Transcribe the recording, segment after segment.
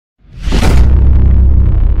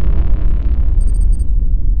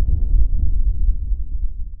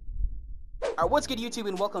What's good YouTube,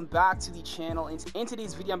 and welcome back to the channel. In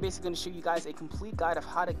today's video, I'm basically going to show you guys a complete guide of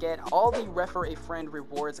how to get all the Refer a Friend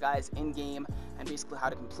rewards, guys, in game, and basically how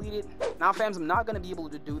to complete it. Now fams, I'm not going to be able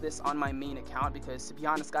to do this on my main account because, to be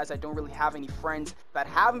honest guys, I don't really have any friends that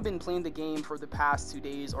haven't been playing the game for the past 2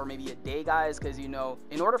 days or maybe a day, guys, because you know,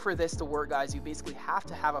 in order for this to work, guys, you basically have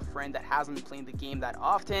to have a friend that hasn't been playing the game that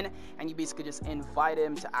often, and you basically just invite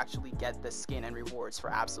him to actually get the skin and rewards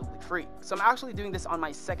for absolutely free. So I'm actually doing this on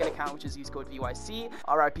my second account, which is use code VYC,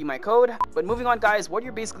 RIP my code. But moving on, guys, what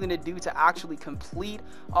you're basically going to do to actually complete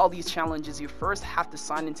all these challenges, you first have to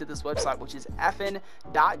sign into this website, which is fn.gg/RAF.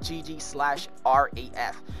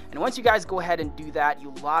 And once you guys go ahead and do that,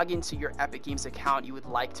 you log into your Epic Games account you would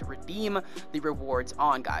like to redeem the rewards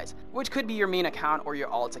on, guys, which could be your main account or your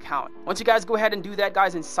alt account. Once you guys go ahead and do that,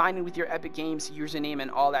 guys, and sign in with your Epic Games username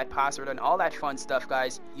and all that password and all that fun stuff,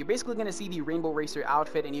 guys, you're basically going to see the Rainbow Racer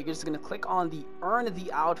outfit, and you're just going to click on the Earn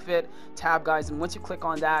the Outfit tab, guys. And once you click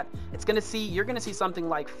on that, you're gonna see something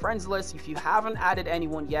like friends list. If you haven't added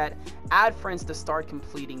anyone yet, add friends to start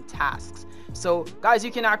completing tasks. So guys,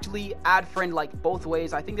 you can actually add friend like both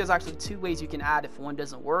ways. I think there's actually 2 ways you can add if one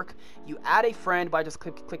doesn't work. You add a friend by just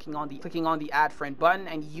clicking on the add friend button,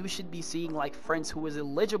 and you should be seeing like friends who is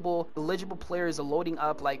eligible players are loading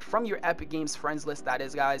up like from your Epic Games friends list, that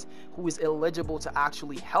is, guys, who is eligible to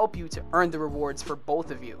actually help you to earn the rewards for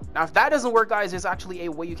both of you. Now if that doesn't work, guys, there's actually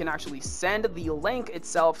a way you can actually send the link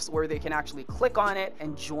itself where they can actually click on it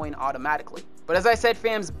and join automatically. But as I said,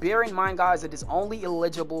 fams, bear in mind, guys, it is only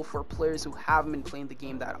eligible for players who haven't been playing the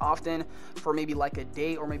game that often, for maybe like a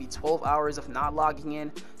day or maybe 12 hours of not logging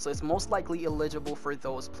in. So it's most likely eligible for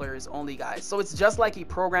those players only, guys. So it's just like a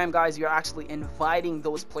program, guys. You're actually inviting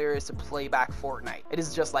those players to play back Fortnite. It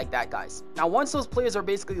is just like that, guys. Now once those players are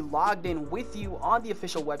basically logged in with you on the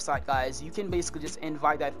official website, guys, you can basically just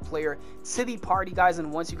invite that player to the party, guys,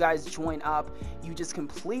 and once you guys join up, you just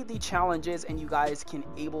complete the challenges, and you guys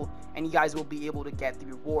will be able to get the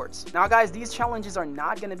rewards. Now guys, these challenges are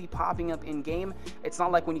not going to be popping up in game. It's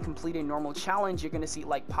not like when you complete a normal challenge you're going to see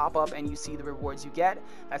like pop up and you see the rewards you get.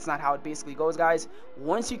 That's not how it basically goes, guys.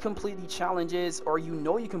 Once you complete the challenges, or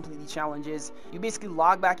you complete the challenges, you basically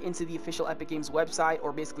log back into the official Epic Games website,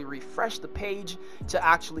 or basically refresh the page to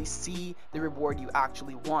actually see the reward you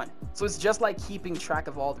actually won. So it's just like keeping track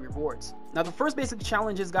of all the rewards. Now the first basic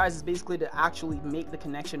challenges, guys, is basically to actually make the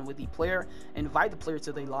connection with the player, invite the player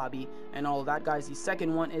to the lobby, and all of that, guys. The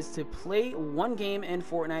second one is to play one game in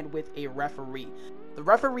Fortnite with a referee. The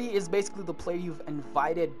referee is basically the player you've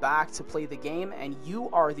invited back to play the game, and you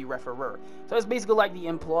are the referer. So it's basically like the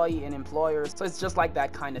employee and employer, so it's just like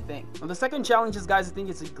that kind of thing. Now the second challenge is, guys, I think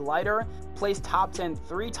it's a glider. Place top 10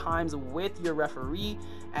 3 times with your referee.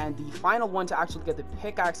 And the final one, to actually get the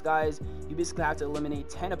pickaxe, guys, you basically have to eliminate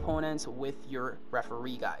 10 opponents with your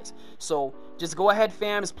referee, guys. So just go ahead,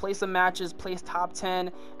 fams, play some matches, place top 10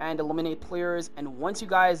 and eliminate players, and once you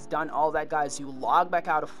guys done all that, guys, you log back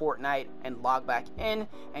out of Fortnite and log back in,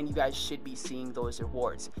 and you guys should be seeing those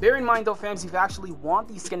rewards. Bear in mind though, fams, if you actually want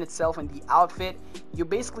the skin itself and the outfit, you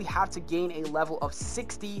basically have to gain a level of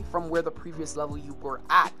 60 from where the previous level you were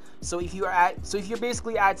at. So if you're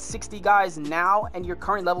basically at 60, guys, now, and your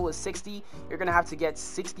current level is 60, you're gonna have to get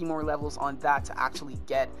 60 more levels on that to actually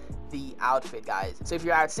get the outfit, guys. So if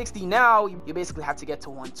you're at 60 now, you basically have to get to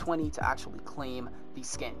 120 to actually claim the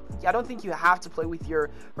skin. Yeah, I don't think you have to play with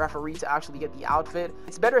your referee to actually get the outfit.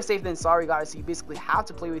 It's better safe than sorry, guys. So you basically have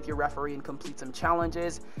to play with your referee and complete some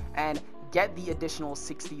challenges and get the additional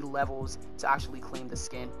 60 levels to actually claim the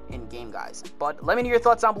skin in game, guys. But let me know your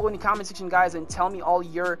thoughts down below in the comment section, guys, and tell me all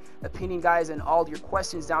your opinion, guys, and all your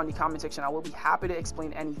questions down in the comment section. I will be happy to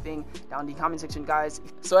explain anything down in the comment section, guys.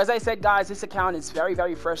 So as I said, guys, this account is very,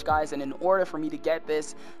 very fresh, guys, and in order for me to get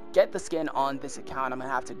the skin on this account, I'm gonna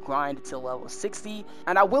have to grind till level 60,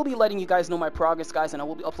 and I will be letting you guys know my progress, guys, and I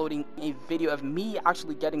will be uploading a video of me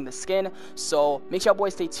actually getting the skin. So make sure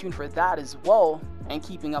boys stay tuned for that as well, and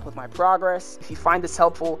keeping up with my progress. If you find this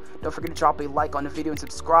helpful, don't forget to drop a like on the video and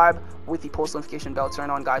subscribe with the post notification bell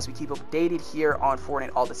turned on, guys. We keep updated here on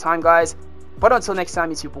Fortnite all the time, guys. But until next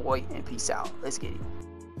time, it's your boy, and peace out. Let's get it.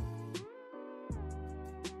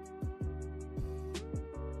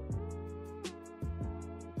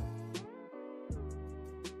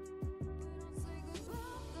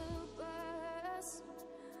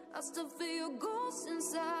 I still feel your ghost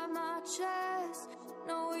inside my chest.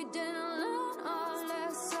 No, we didn't